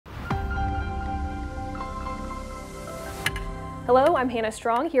Hello, I'm Hannah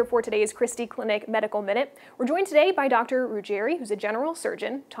Strong here for today's Christie Clinic Medical Minute. We're joined today by Dr. Ruggieri, who's a general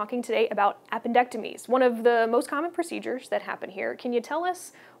surgeon, talking today about appendectomies, one of the most common procedures that happen here. Can you tell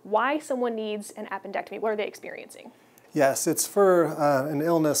us why someone needs an appendectomy? What are they experiencing? Yes, it's for an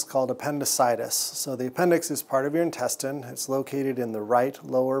illness called appendicitis. So the appendix is part of your intestine. It's located in the right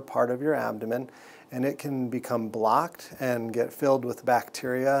lower part of your abdomen, and it can become blocked and get filled with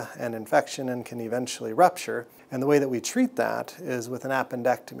bacteria and infection and can eventually rupture. And the way that we treat that is with an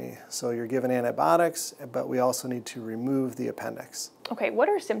appendectomy. So you're given antibiotics, but we also need to remove the appendix. Okay, what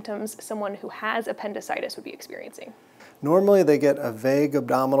are symptoms someone who has appendicitis would be experiencing? Normally they get a vague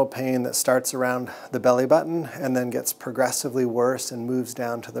abdominal pain that starts around the belly button and then gets progressively worse and moves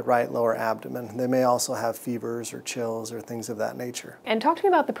down to the right lower abdomen. They may also have fevers or chills or things of that nature. And talk to me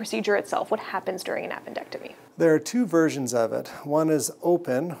about the procedure itself. What happens during an appendectomy? There are two versions of it. One is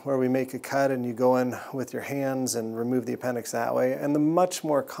open, where we make a cut and you go in with your hands and remove the appendix that way. And the much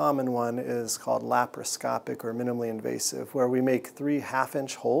more common one is called laparoscopic or minimally invasive, where we make 3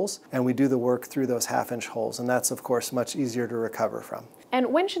 half-inch holes and we do the work through those half-inch holes. And that's, of course, much easier to recover from.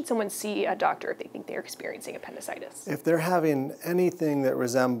 And when should someone see a doctor if they think they're experiencing appendicitis? If they're having anything that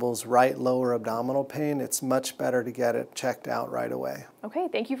resembles right lower abdominal pain, it's much better to get it checked out right away. Okay,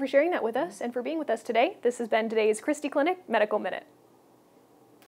 thank you for sharing that with us and for being with us today. This has been today's Christie Clinic Medical Minute.